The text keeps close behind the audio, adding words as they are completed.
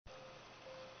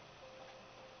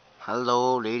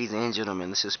Hello, ladies and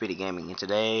gentlemen. This is Speedy Gaming, and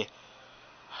today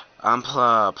I'm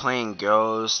playing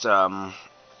Ghost. I'm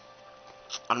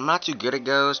not too good at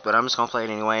Ghost, but I'm just gonna play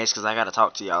it anyways because I gotta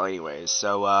talk to y'all anyways.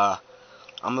 So, I'm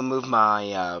gonna move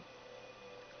my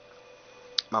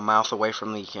mouth away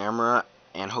from the camera,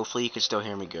 and hopefully you can still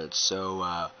hear me good. So,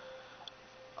 a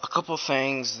couple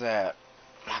things that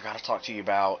I gotta talk to you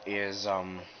about is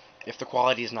if the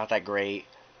quality is not that great,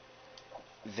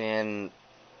 then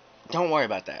don't worry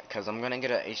about that because I'm gonna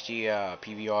get a HD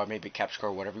PVR, maybe capture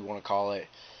card, whatever you want to call it,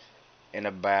 in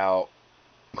about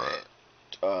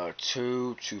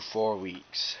 2 to 4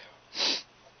 weeks.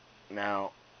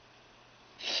 Now,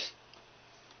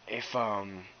 if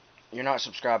you're not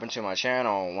subscribing to my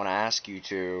channel when I ask you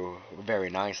to, very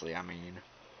nicely, I mean,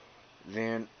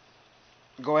 then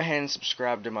go ahead and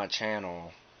subscribe to my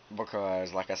channel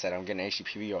because, like I said, I'm getting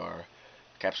HDPVR,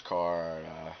 capture card,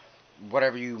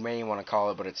 whatever you may want to call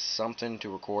it, but it's something to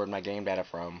record my game data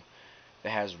from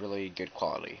that has really good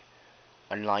quality.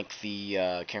 Unlike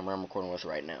the camera I'm recording with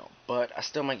right now. But I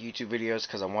still make YouTube videos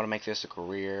because I want to make this a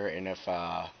career, and if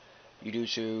you do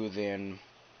too, then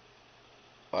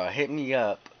hit me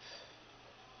up,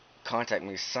 contact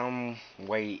me some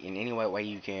way, in any way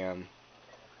you can,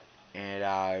 and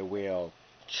I will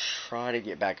try to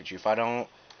get back at you. If I don't,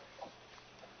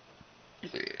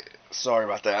 sorry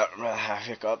about that, I have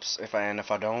hiccups. If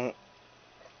I don't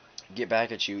get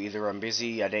back at you, either I'm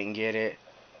busy, I didn't get it,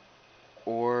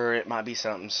 or it might be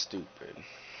something stupid.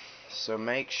 So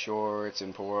make sure it's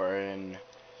important,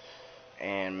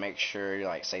 and make sure you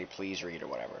say please read or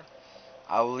whatever.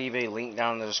 I'll leave a link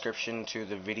down in the description to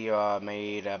the video I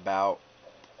made about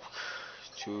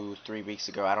 2-3 weeks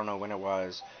ago, I don't know when it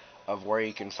was, of where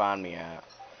you can find me at.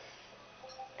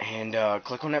 And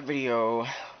click on that video,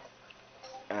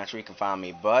 and that's where you can find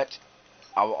me. But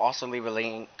I will also leave a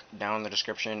link down in the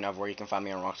description of where you can find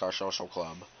me on Rockstar Social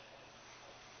Club.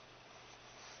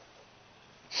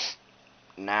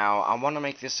 Now, I want to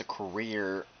make this a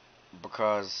career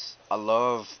because I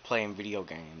love playing video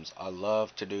games. I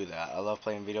love to do that. I love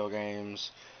playing video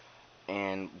games.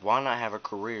 And why not have a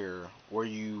career where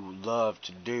you love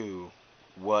to do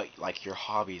what your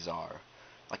hobbies are?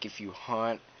 Like if you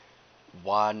hunt,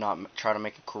 why not try to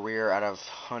make a career out of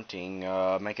hunting?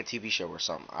 Make a TV show or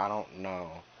something. I don't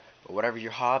know. But whatever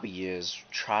your hobby is,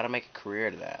 try to make a career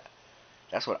to that.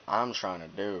 That's what I'm trying to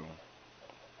do.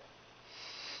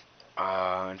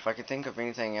 If I can think of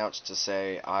anything else to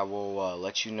say, I will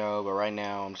let you know. But right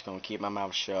now, I'm just going to keep my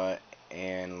mouth shut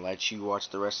and let you watch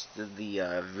the rest of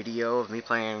the video of me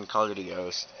playing Call of Duty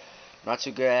Ghost. Not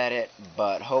too good at it,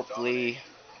 but hopefully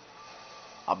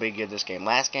I'll be good this game.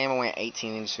 Last game I went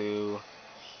 18-2.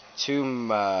 Two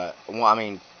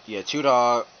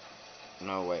dog.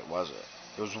 No, wait, was it?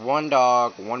 It was one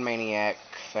dog, one maniac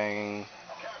thing.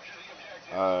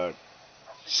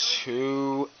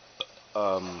 Two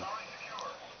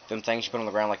them things you put on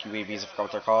the ground like UAVs, I forgot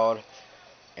what they're called.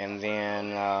 And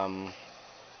then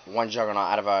one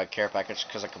juggernaut out of a care package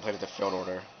because I completed the field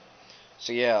order.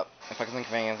 So yeah, if I can think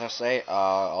of anything to say,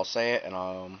 I'll say it, and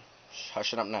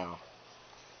hush it up now.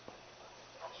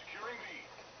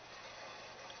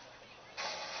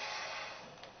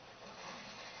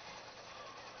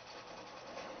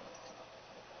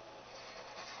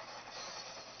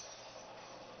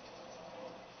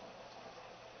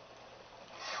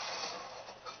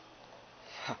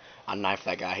 I knifed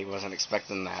that guy, he wasn't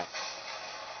expecting that.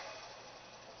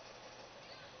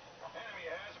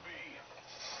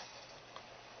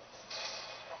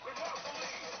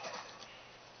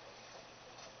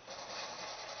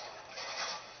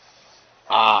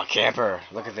 Ah, camper,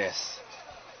 look at this.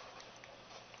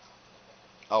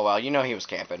 Oh well, you know he was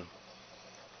camping.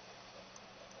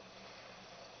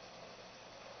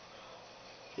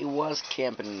 He was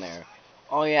camping in there.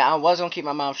 Oh yeah, I was gonna keep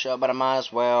my mouth shut, but I might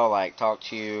as well talk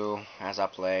to you as I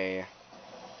play.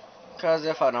 Cause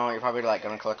if I don't, you're probably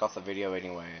gonna click off the video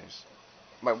anyways.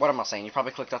 Wait, what am I saying? You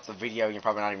probably clicked off the video and you're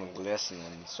probably not even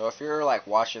listening. So if you're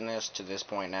watching this to this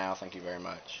point now, thank you very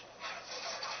much.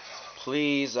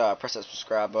 Please press that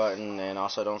subscribe button, and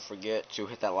also don't forget to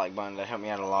hit that like button. That helped me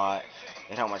out a lot.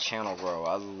 It helped my channel grow.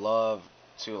 I love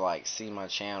to see my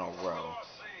channel grow.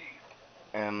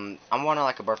 And I want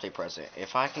a birthday present.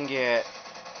 If I can get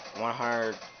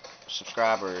 100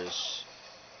 subscribers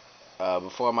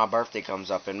before my birthday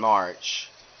comes up in March,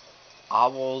 I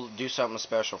will do something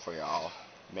special for y'all.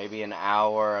 Maybe an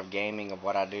hour of gaming of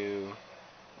what I do.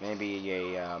 Maybe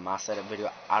a my setup video.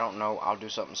 I don't know. I'll do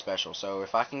something special. So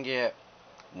if I can get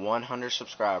 100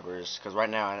 subscribers, because right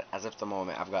now, as of the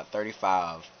moment, I've got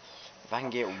 35. If I can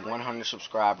get 100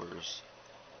 subscribers,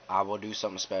 I will do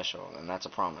something special, and that's a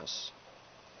promise.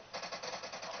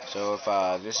 So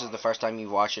if this is the first time you're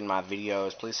watching my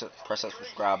videos, please press that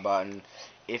subscribe button.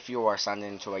 If you are signed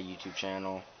into a YouTube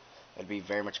channel, it'd be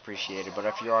very much appreciated. But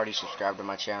if you're already subscribed to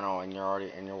my channel and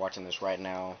you're watching this right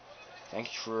now,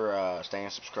 thank you for staying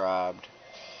subscribed.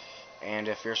 And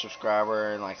if you're a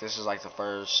subscriber and like this is like the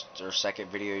first or second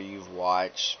video you've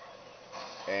watched,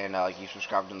 and like you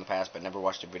subscribed in the past but never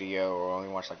watched a video or only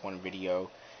watched like one video,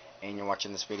 and you're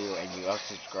watching this video and you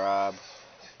unsubscribe,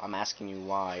 I'm asking you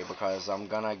why. Because I'm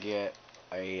gonna get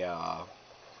a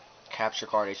capture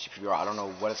card HDPR. I don't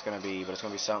know what it's gonna be, but it's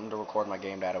gonna be something to record my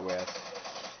game data with,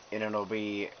 and it'll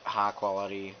be high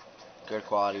quality, good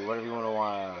quality, whatever you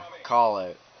want to call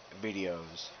it,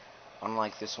 videos.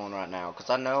 Unlike this one right now, because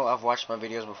I know I've watched my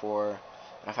videos before, and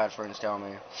I've had friends tell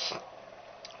me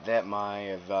that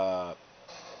the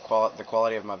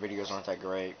quality of my videos aren't that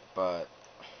great, but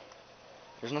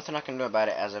there's nothing I can do about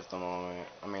it as of the moment.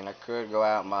 I mean, I could go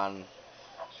out and buy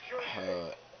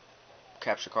a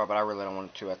capture card, but I really don't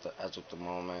want to as of the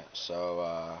moment.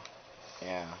 So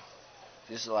yeah,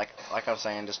 just like I was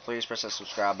saying, just please press that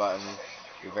subscribe button.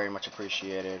 You're very much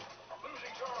appreciated.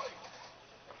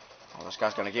 Oh, this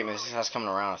guy's gonna get me. This guy's coming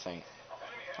around, I think.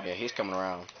 Yeah, he's coming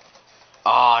around.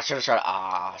 Oh, I should have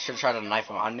tried to knife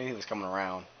him. I knew he was coming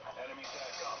around.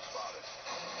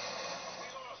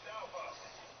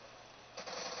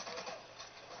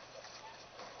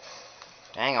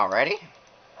 Dang, already?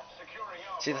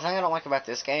 See, the thing I don't like about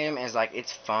this game is like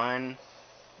it's fun,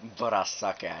 but I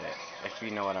suck at it. If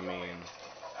you know what I mean.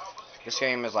 This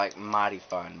game is like mighty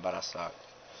fun, but I suck.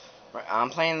 Right, I'm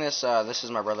playing this. This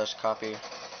is my brother's copy.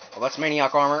 Oh, that's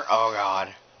Maniac Armor. Oh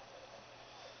God.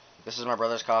 This is my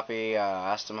brother's copy.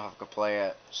 I asked him if I could play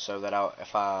it so that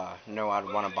if I know I'd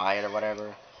want to buy it or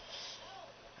whatever.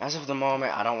 As of the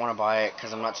moment, I don't want to buy it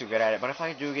because I'm not too good at it. But if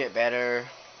I do get better,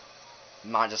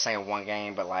 I'm not just saying one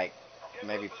game, but like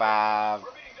maybe 5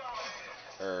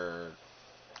 or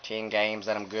 10 games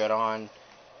that I'm good on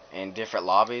in different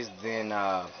lobbies, then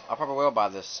I probably will buy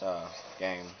this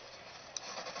game.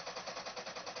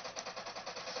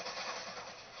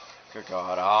 Good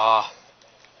God.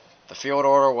 The field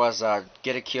order was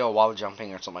get a kill while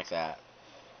jumping or something like that.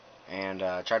 And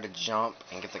tried to jump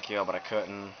and get the kill, but I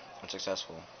couldn't.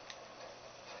 Unsuccessful.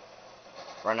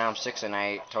 Right now I'm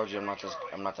 6-8. Told you I'm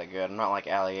not that good. I'm not like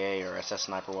Ali-A or SS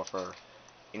Sniper Wolf or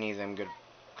any of them good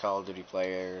Call of Duty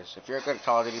players. If you're a good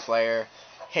Call of Duty player,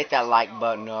 hit that like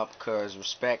button up, cause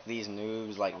respect these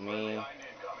noobs like me.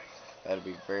 That'd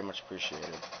be very much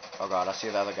appreciated. Oh God, I see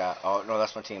the other guy. Oh no,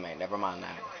 that's my teammate. Never mind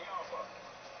that.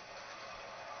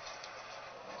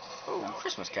 Ooh,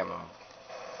 Christmas camo.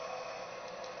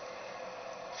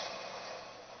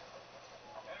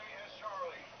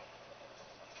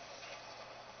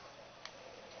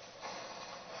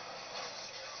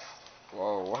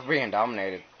 Whoa, we're being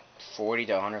dominated. 40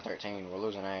 to 113. We're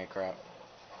losing A. Crap.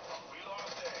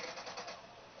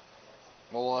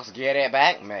 Well, let's get it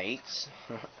back, mates.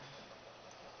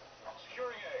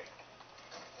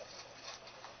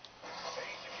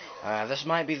 This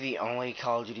might be the only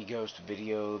Call of Duty Ghost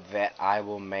video that I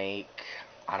will make.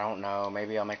 I don't know.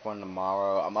 Maybe I'll make one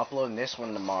tomorrow. I'm uploading this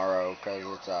one tomorrow because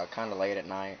it's kind of late at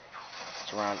night.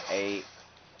 It's around 8.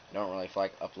 Don't really feel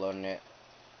like uploading it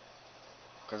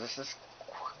because this is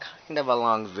kind of a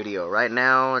long video. Right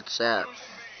now it's at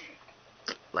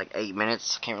like 8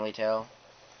 minutes. Can't really tell.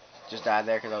 Just died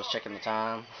there because I was checking the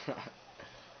time.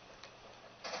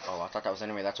 Oh, I thought that was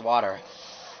enemy. That's water.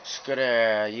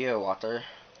 Good you, water.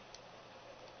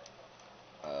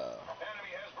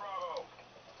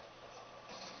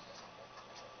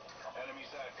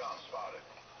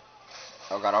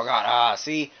 Oh God, oh God.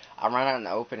 See, I run out in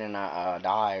the open and I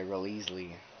die real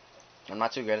easily. I'm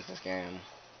not too good at this game.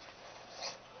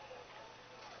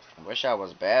 I wish I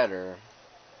was better.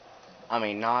 I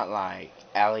mean, not like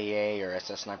Ali-A or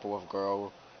SS Sniper Wolf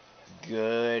Girl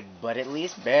good, but at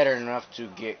least better enough to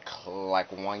get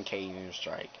like 1 KM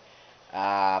strike.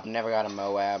 I've never got a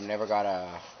Moab, never got a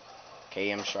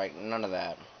KM strike, none of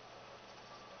that.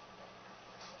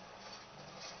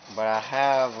 But I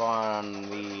have on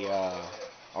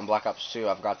Black Ops 2,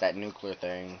 I've got that nuclear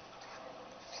thing.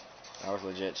 That was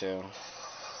legit too.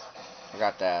 I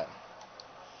got that.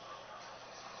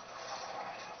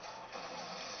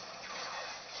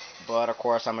 But of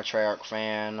course, I'm a Treyarch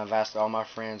fan. I've asked all my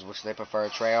friends which they prefer,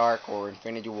 Treyarch or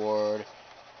Infinity Ward.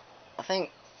 I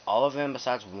think all of them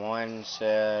besides one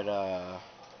said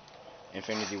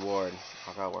Infinity Ward.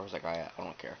 Oh God, where was that guy at? I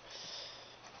don't care.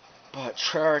 But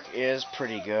Treyarch is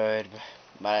pretty good.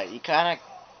 But you kind of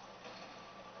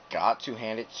got to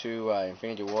hand it to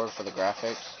Infinity Ward for the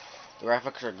graphics. The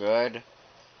graphics are good.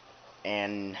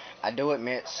 And I do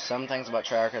admit some things about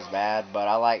Treyarch is bad, but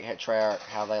I like Treyarch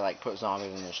how they like put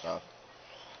zombies in their stuff.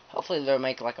 Hopefully they'll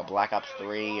make like a Black Ops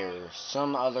 3 or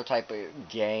some other type of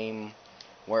game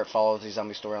where it follows the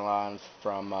zombie storyline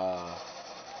from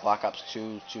Black Ops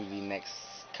 2 to the next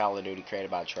Call of Duty created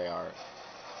by Treyarch.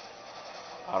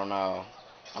 I don't know.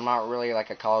 I'm not really like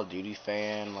a Call of Duty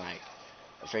fan. Like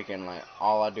freaking like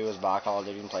all I do is buy Call of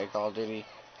Duty and play Call of Duty.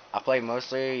 I play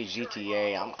mostly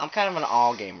GTA. I'm kind of an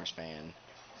all gamers fan,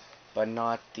 but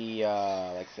not the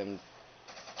like them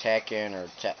Tekken or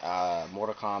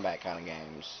Mortal Kombat kind of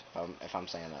games. If I'm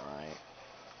saying that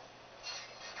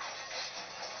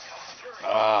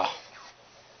right.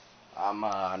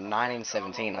 I'm 9 and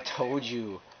 17. I told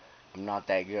you I'm not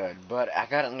that good, but I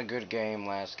got in a good game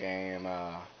last game.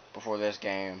 Before this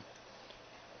game,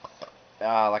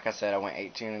 like I said, I went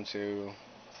 18 and 2.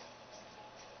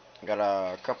 Got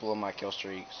a couple of my kill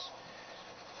streaks,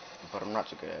 but I'm not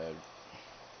too good.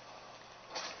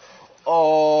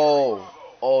 Oh,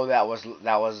 oh, that was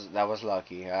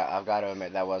lucky. I've got to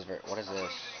admit that was very. What is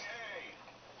this?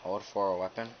 Hold for a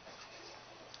weapon.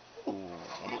 Ooh,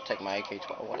 I'm gonna take my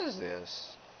AK-12. What is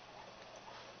this?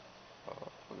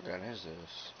 What gun is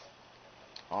this?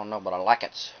 I don't know, but I like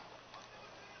it.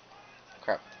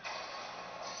 Crap.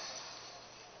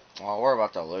 Oh, we're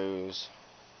about to lose.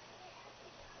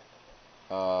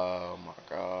 Oh my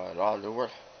god. Oh, dude,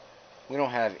 we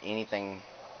don't have anything.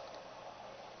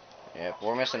 Yep,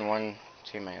 we're missing one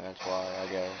teammate. That's why, I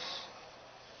guess.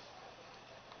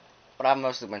 But I've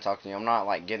mostly been talking to you. I'm not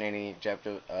like getting any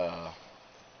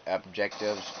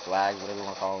objectives, flags, whatever you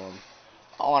want to call them.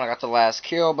 Oh, and I got the last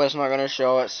kill, but it's not gonna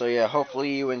show it. So yeah,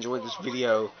 hopefully you enjoyed this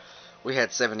video. We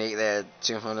had 78, they had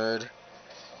 200.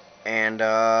 And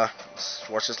let's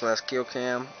watch this last kill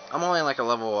cam. I'm only like a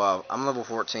level. I'm level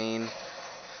 14.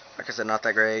 Like I said, not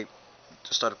that great.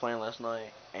 Just started playing last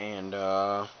night. And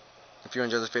if you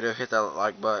enjoyed this video, hit that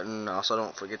like button. Also,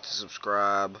 don't forget to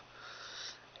subscribe.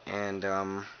 And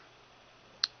I'll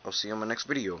see you on my next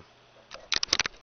video.